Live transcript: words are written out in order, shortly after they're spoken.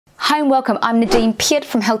Hi and welcome, I'm Nadine Peart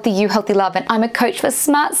from Healthy You, Healthy Love, and I'm a coach for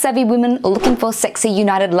smart, savvy women looking for sexy,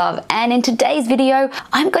 united love. And in today's video,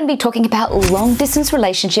 I'm going to be talking about long distance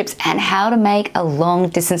relationships and how to make a long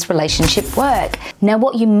distance relationship work. Now,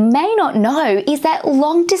 what you may not know is that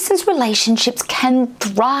long distance relationships can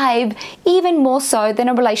thrive even more so than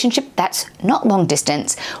a relationship that's not long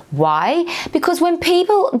distance. Why? Because when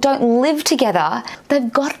people don't live together,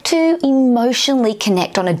 they've got to emotionally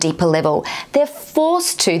connect on a deeper level. They're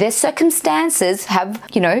forced to. Their circumstances have,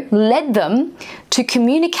 led them to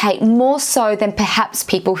communicate more so than perhaps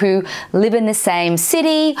people who live in the same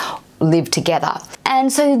city, live together.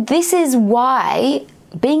 And so this is why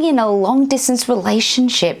being in a long distance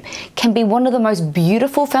relationship can be one of the most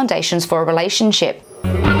beautiful foundations for a relationship.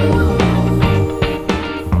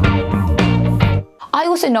 I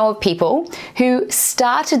also know of people who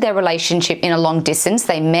started their relationship in a long distance.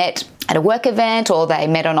 They met at a work event or they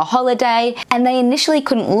met on a holiday and they initially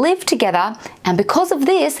couldn't live together, and because of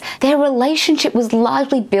this their relationship was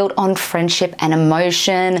largely built on friendship and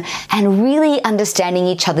emotion and really understanding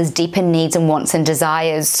each other's deeper needs and wants and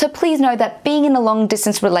desires. So please know that being in a long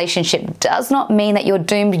distance relationship does not mean that you're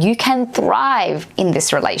doomed. You can thrive in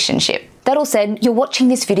this relationship. That all said, you're watching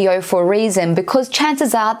this video for a reason, because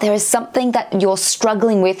chances are there is something that you're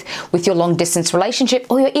struggling with your long distance relationship,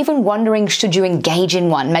 or you're even wondering should you engage in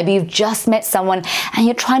one. Maybe you've just met someone and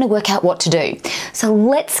you're trying to work out what to do. So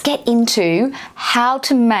let's get into how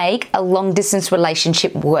to make a long distance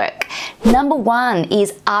relationship work. Number one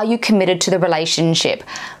is, are you committed to the relationship?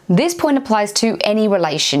 This point applies to any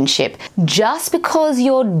relationship. Just because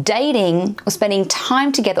you're dating or spending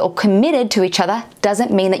time together or committed to each other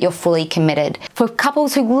doesn't mean that you're fully committed. For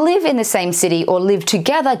couples who live in the same city or live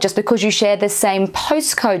together, just because you share the same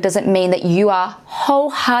postcode doesn't mean that you are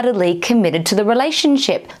wholeheartedly committed to the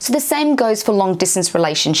relationship. So the same goes for long distance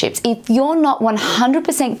relationships. If you're not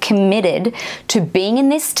 100% committed to being in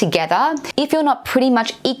this together, if you're not pretty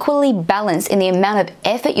much equally balanced in the amount of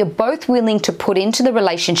effort you're both willing to put into the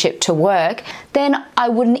relationship to work, then I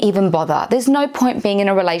wouldn't even bother. There's no point being in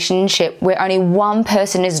a relationship where only one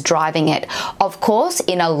person is driving it. Of course,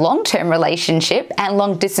 in a long-term relationship and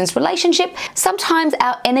long-distance relationship, sometimes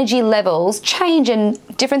our energy levels change and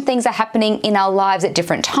different things are happening in our lives at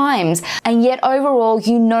different times. And yet overall,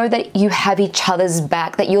 you know that you have each other's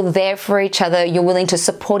back, that you're there for each other, you're willing to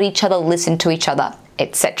support each other, listen to each other,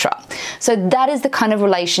 etc. So that is the kind of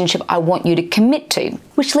relationship I want you to commit to.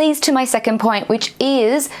 Which leads to my second point, which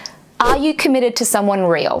is, are you committed to someone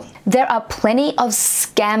real? There are plenty of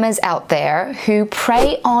scammers out there who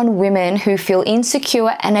prey on women who feel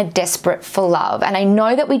insecure and are desperate for love. And I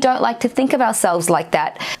know that we don't like to think of ourselves like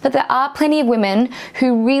that, but there are plenty of women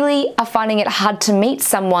who really are finding it hard to meet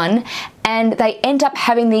someone, and they end up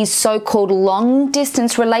having these so-called long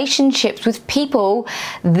distance relationships with people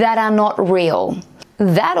that are not real.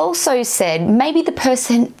 That also said, maybe the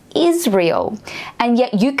person is real and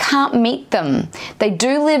yet you can't meet them. They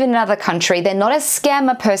do live in another country. They're not a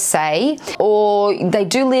scammer per se, or they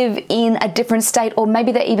do live in a different state, or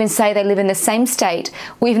maybe they even say they live in the same state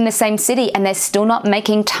or even the same city and they're still not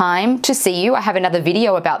making time to see you. I have another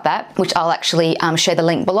video about that, which I'll actually share the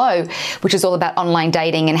link below, which is all about online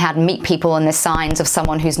dating and how to meet people and the signs of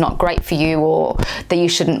someone who's not great for you or that you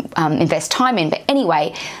shouldn't invest time in. But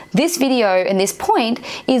anyway, this video and this point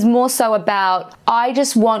is more so about, I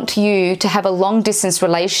just want you to have a long distance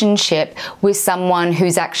relationship with someone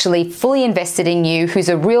who's actually fully invested in you, who's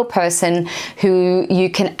a real person who you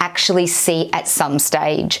can actually see at some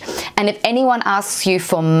stage. And if anyone asks you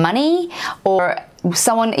for money, or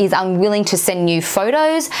someone is unwilling to send you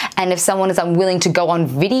photos, and if someone is unwilling to go on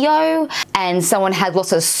video, and someone has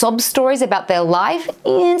lots of sob stories about their life,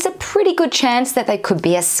 it's a pretty good chance that they could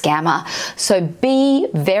be a scammer. So be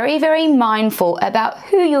very, very mindful about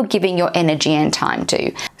who you're giving your energy and time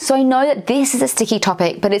to. So I know that this is a sticky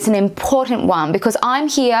topic, but it's an important one, because I'm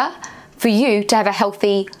here for you to have a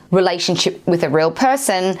healthy relationship with a real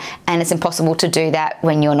person, and it's impossible to do that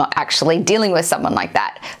when you're not actually dealing with someone like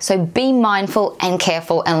that. So be mindful and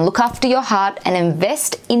careful and look after your heart and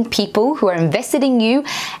invest in people who are invested in you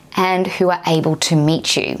and who are able to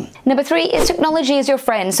meet you. Number three is technology is your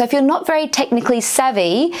friend. So if you're not very technically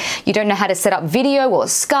savvy, you don't know how to set up video or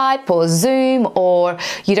Skype or Zoom, or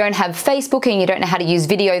you don't have Facebook and you don't know how to use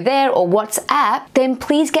video there, or WhatsApp, then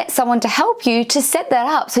please get someone to help you to set that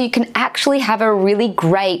up so you can actually have a really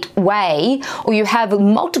great way, or you have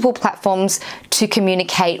multiple platforms to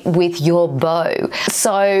communicate with your beau.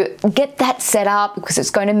 So get that set up, because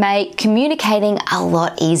it's going to make communicating a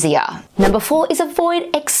lot easier. Number 4 is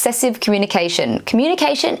avoid excessive communication.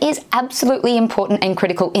 Communication is absolutely important and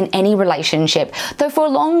critical in any relationship. Though for a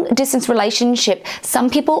long distance relationship,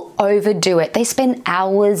 some people overdo it. They spend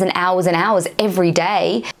hours and hours and hours every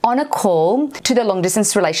day on a call to their long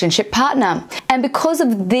distance relationship partner. And because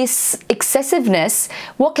of this excessiveness,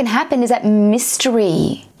 what can happen is that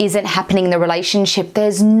mystery isn't happening in the relationship.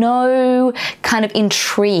 There's no kind of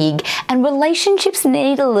intrigue, and relationships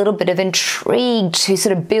need a little bit of intrigue to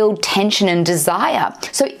sort of build tension and desire.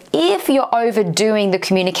 So if you're overdoing the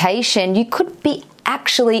communication, you could be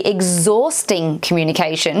actually exhausting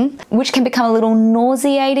communication, which can become a little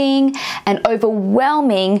nauseating and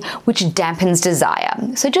overwhelming, which dampens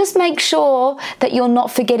desire. So just make sure that you're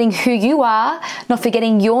not forgetting who you are, not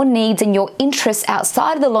forgetting your needs and your interests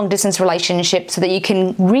outside of the long distance relationship so that you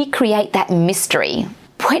can recreate that mystery.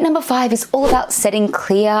 Point number 5 is all about setting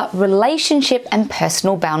clear relationship and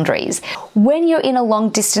personal boundaries. When you're in a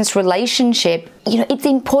long distance relationship, it's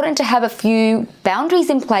important to have a few boundaries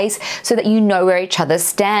in place so that you know where each other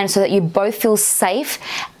stand, so that you both feel safe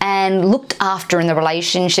and looked after in the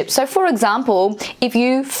relationship. So for example, if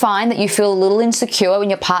you find that you feel a little insecure when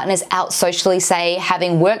your partner's out socially, say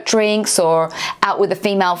having work drinks or out with a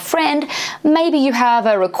female friend, maybe you have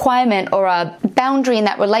a requirement or a boundary in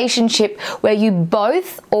that relationship where you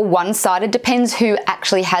both, or one-sided, depends who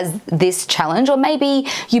actually has this challenge, or maybe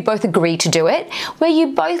you both agree to do it, where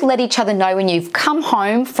you both let each other know when you've come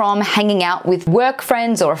home from hanging out with work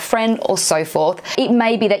friends or a friend or so forth. It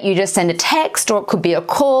may be that you just send a text, or it could be a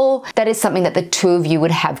call. That is something that the two of you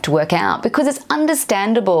would have to work out, because it's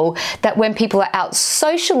understandable that when people are out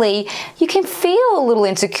socially, you can feel a little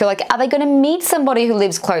insecure, like, are they going to meet somebody who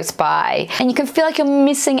lives close by? And you can feel like you're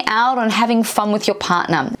missing out on having fun with your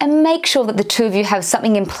partner. And make sure that the two of you have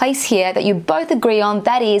something in place here that you both agree on,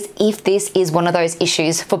 that is, if this is one of those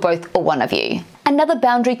issues for both or one of you. Another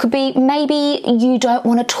boundary could be maybe you don't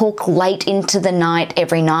want to talk late into the night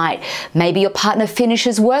every night. Maybe your partner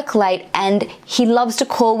finishes work late and he loves to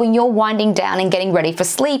call when you're winding down and getting ready for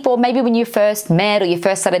sleep, or maybe when you first met or you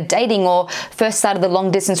first started dating or first started the long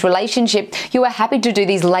distance relationship, you were happy to do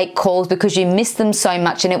these late calls because you missed them so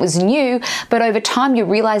much and it was new, but over time you're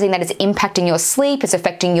realizing that it's impacting your sleep, it's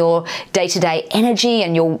affecting your day-to-day energy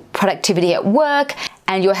and your productivity at work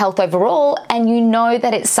and your health overall, and you know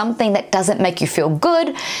that it's something that doesn't make you feel good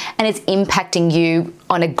and it's impacting you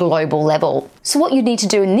on a global level. So what you need to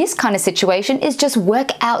do in this kind of situation is just work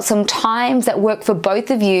out some times that work for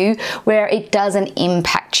both of you where it doesn't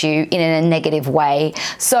impact you in a negative way.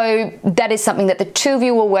 So that is something that the two of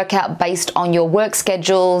you will work out based on your work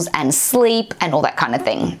schedules and sleep and all that kind of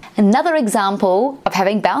thing. Another example of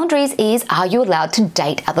having boundaries is, are you allowed to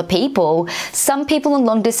date other people? Some people in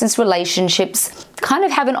long distance relationships kind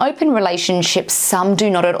of have an open relationship, some do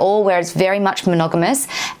not at all, where it's very much monogamous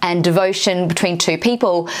and devotion between two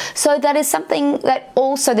people. So that is something that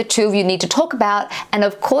also the two of you need to talk about, and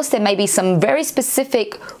of course there may be some very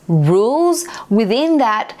specific rules within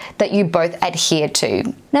that you both adhere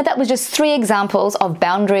to. Now that was just 3 examples of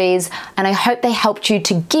boundaries, and I hope they helped you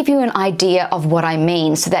to give you an idea of what I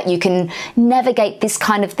mean so that you can navigate this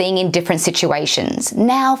kind of thing in different situations.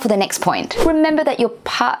 Now for the next point. Remember that your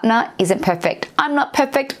partner isn't perfect. I'm not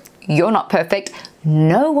perfect. You're not perfect.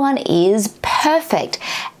 No one is perfect,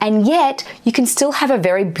 and yet you can still have a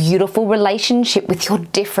very beautiful relationship with your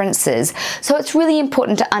differences. So it's really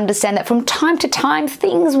important to understand that from time to time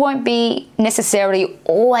things won't be necessarily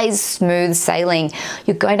always smooth sailing.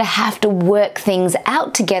 You're going to have to work things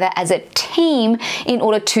out together as a team in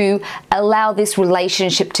order to allow this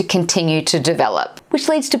relationship to continue to develop. Which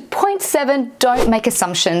leads to point 7, don't make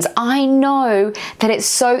assumptions. I know that it's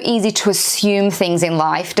so easy to assume things in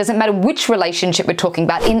life. Doesn't matter which relationship we're talking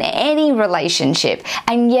about, in any relationship.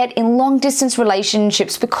 And yet in long distance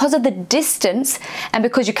relationships, because of the distance and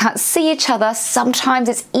because you can't see each other, sometimes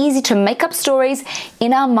it's easy to make up stories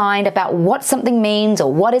in our mind about what something means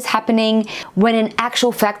or what is happening, when in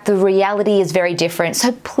actual fact the reality is very different.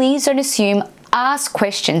 So please don't assume. Ask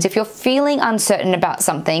questions. If you're feeling uncertain about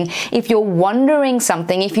something, if you're wondering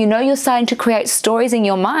something, if you know you're starting to create stories in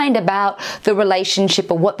your mind about the relationship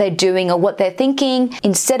or what they're doing or what they're thinking,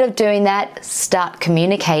 instead of doing that, start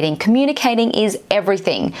communicating. Communicating is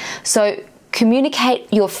everything. So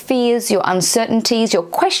communicate your fears, your uncertainties, your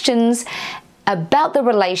questions about the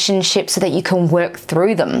relationship so that you can work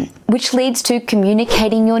through them, which leads to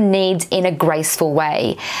communicating your needs in a graceful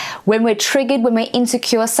way. When we're triggered, when we're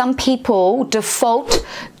insecure, some people default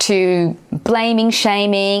to blaming,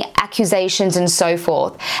 shaming, accusations, and so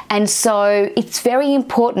forth. And so it's very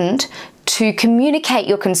important to communicate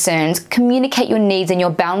your concerns, communicate your needs and your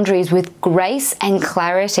boundaries with grace and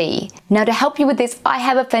clarity. Now, to help you with this, I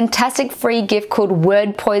have a fantastic free gift called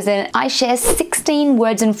Word Poison. I share 16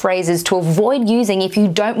 words and phrases to avoid using if you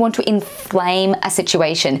don't want to inflame a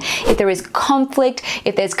situation. If there is conflict,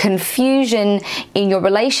 if there's confusion in your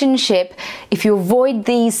relationship, if you avoid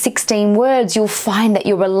these 16 words, you'll find that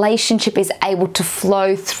your relationship is able to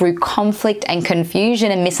flow through conflict and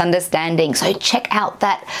confusion and misunderstanding. So check out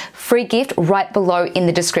that free gift right below in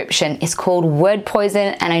the description. It's called Word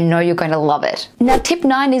Poison, and I know you're going to love it. Now, tip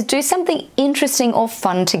 9 is do something interesting or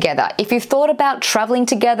fun together. If you've thought about traveling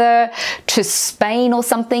together to Spain or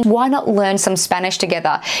something, why not learn some Spanish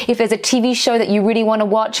together? If there's a TV show that you really want to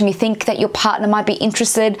watch and you think that your partner might be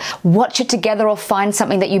interested, watch it together or find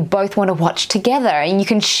something that you both want to watch together, and you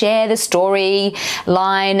can share the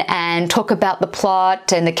storyline and talk about the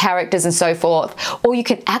plot and the characters and so forth. Or you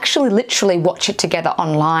can actually literally watch it together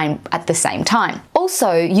online at the same time.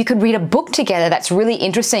 Also, you could read a book together that's really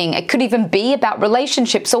interesting. It could even be about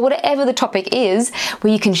relationships or whatever the topic is,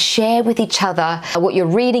 where you can share with each other what you're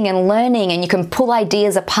reading and learning, and you can pull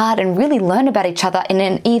ideas apart and really learn about each other in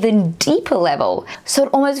an even deeper level. So it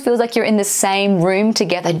almost feels like you're in the same room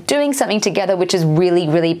together, doing something together, which is really,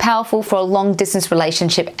 really powerful for a long distance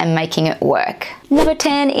relationship and making it work. Number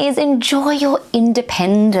 10 is enjoy your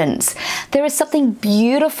independence. There is something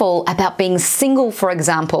beautiful about being single, for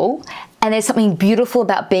example, and there's something beautiful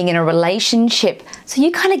about being in a relationship. So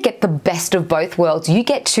you kind of get the best of both worlds. You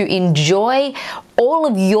get to enjoy all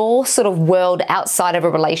of your sort of world outside of a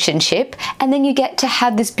relationship, and then you get to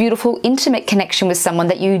have this beautiful intimate connection with someone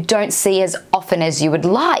that you don't see as often as you would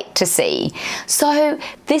like to see. So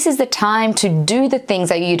this is the time to do the things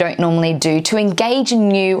that you don't normally do, to engage in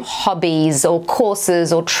new hobbies or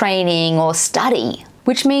courses or training or study.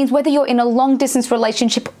 Which means whether you're in a long distance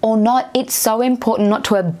relationship or not, it's so important not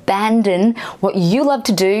to abandon what you love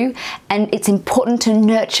to do, and it's important to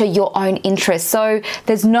nurture your own interests. So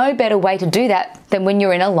there's no better way to do that than when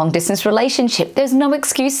you're in a long distance relationship. There's no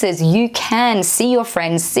excuses. You can see your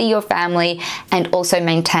friends, see your family, and also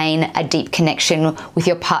maintain a deep connection with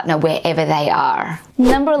your partner wherever they are.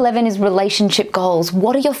 Number 11 is relationship goals.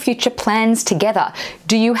 What are your future plans together?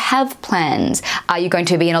 Do you have plans? Are you going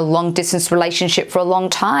to be in a long distance relationship for a long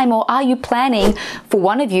time, or are you planning for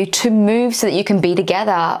one of you to move so that you can be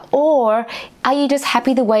together? Or are you just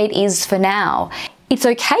happy the way it is for now? It's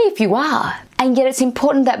okay if you are. And yet it's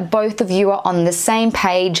important that both of you are on the same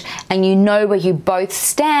page and you know where you both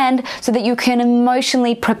stand, so that you can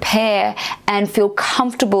emotionally prepare and feel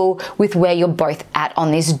comfortable with where you're both at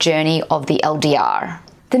on this journey of the LDR.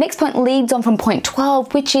 The next point leads on from point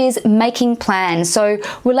 12, which is making plans. So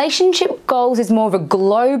relationship goals is more of a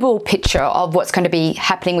global picture of what's going to be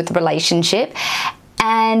happening with the relationship.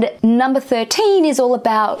 And number 13 is all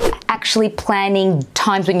about actually planning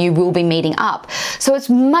times when you will be meeting up. So it's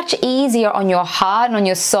much easier on your heart and on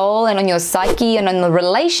your soul and on your psyche and on the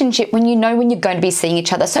relationship when you know when you're going to be seeing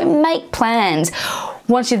each other. So make plans.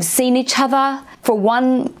 Once you've seen each other for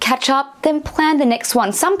one catch up, then plan the next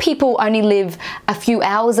one. Some people only live a few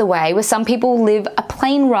hours away, where some people live a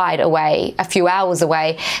plane ride away, a few hours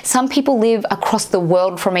away. Some people live across the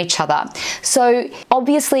world from each other. So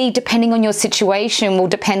obviously, depending on your situation will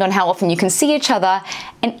depend on how often you can see each other.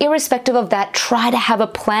 And irrespective of that, try to have a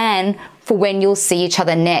plan for when you'll see each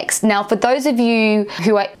other next. Now, for those of you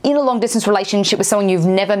who are in a long distance relationship with someone you've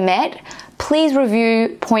never met, please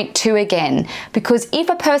review point 2 again, because if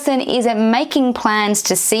a person isn't making plans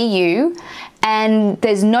to see you and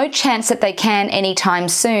there's no chance that they can anytime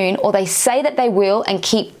soon, or they say that they will and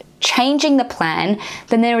keep changing the plan,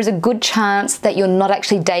 then there is a good chance that you're not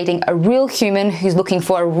actually dating a real human who's looking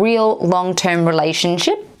for a real long-term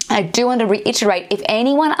relationship. I do want to reiterate, if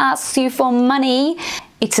anyone asks you for money,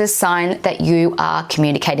 it's a sign that you are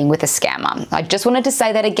communicating with a scammer. I just wanted to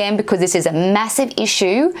say that again, because this is a massive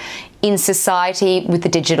issue in society with the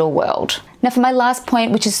digital world. Now, for my last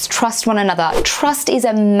point, which is trust one another. Trust is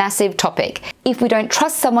a massive topic. If we don't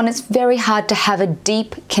trust someone, it's very hard to have a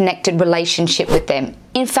deep, connected relationship with them.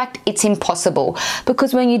 In fact, it's impossible,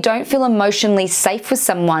 because when you don't feel emotionally safe with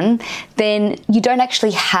someone, then you don't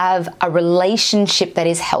actually have a relationship that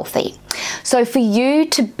is healthy. So for you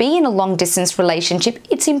to be in a long distance relationship,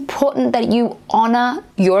 it's important that you honor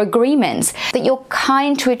your agreements, that you're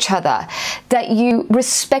kind to each other, that you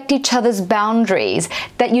respect each other's boundaries,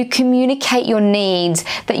 that you communicate your needs,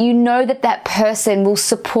 that you know that that person will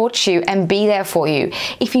support you and be there for you.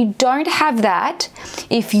 If you don't have that,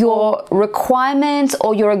 if your requirements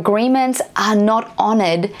or your agreements are not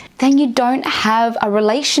honored, then you don't have a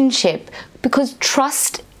relationship, because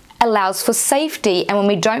trust allows for safety. And when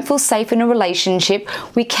we don't feel safe in a relationship,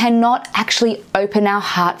 we cannot actually open our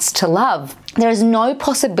hearts to love. There is no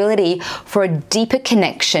possibility for a deeper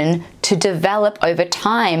connection to develop over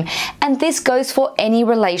time. And this goes for any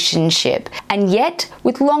relationship. And yet,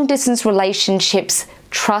 with long distance relationships,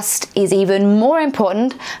 trust is even more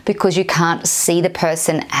important because you can't see the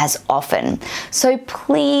person as often. So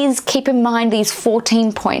please keep in mind these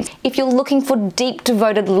 14 points. If you're looking for deep,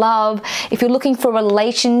 devoted love, if you're looking for a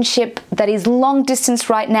relationship that is long distance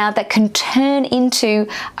right now that can turn into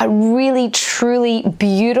a really, truly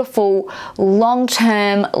beautiful,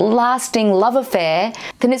 long-term, lasting love affair,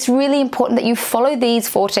 then it's really important that you follow these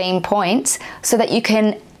 14 points so that you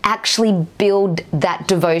can actually build that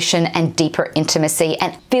devotion and deeper intimacy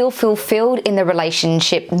and feel fulfilled in the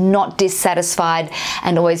relationship, not dissatisfied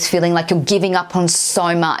and always feeling like you're giving up on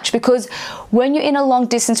so much. Because when you're in a long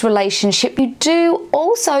distance relationship, you do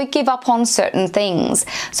also give up on certain things.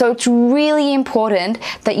 So it's really important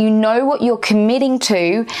that you know what you're committing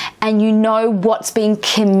to and you know what's being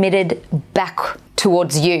committed back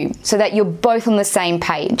towards you so that you're both on the same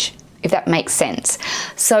page, if that makes sense.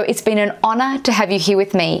 So it's been an honor to have you here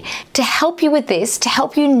with me to help you with this, to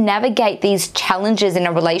help you navigate these challenges in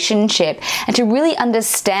a relationship and to really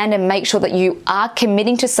understand and make sure that you are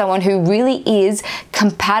committing to someone who really is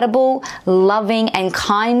compatible, loving, and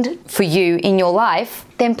kind for you in your life.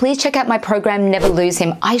 Then please check out my program, Never Lose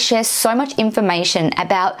Him. I share so much information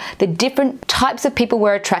about the different types of people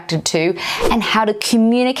we're attracted to and how to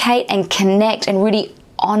communicate and connect and really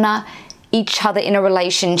honor each other in a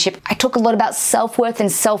relationship. I talk a lot about self-worth and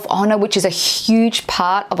self-honor, which is a huge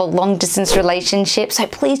part of a long-distance relationship. So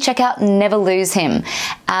please check out Never Lose Him.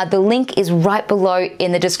 The link is right below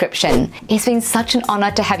in the description. It's been such an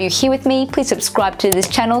honor to have you here with me. Please subscribe to this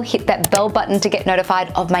channel, hit that bell button to get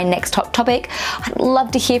notified of my next hot topic. I'd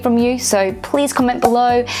love to hear from you, so please comment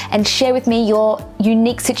below and share with me your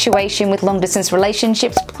unique situation with long-distance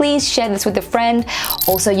relationships. Please share this with a friend.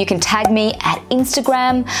 Also, you can tag me at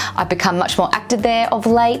Instagram. I've become much more active there of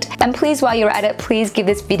late. And please, while you're at it, please give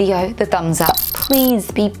this video the thumbs up. Please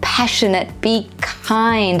be passionate, be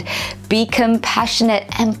kind, be compassionate,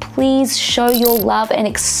 and please show your love and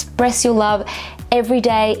express your love every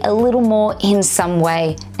day a little more in some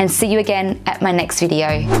way. And see you again at my next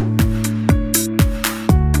video.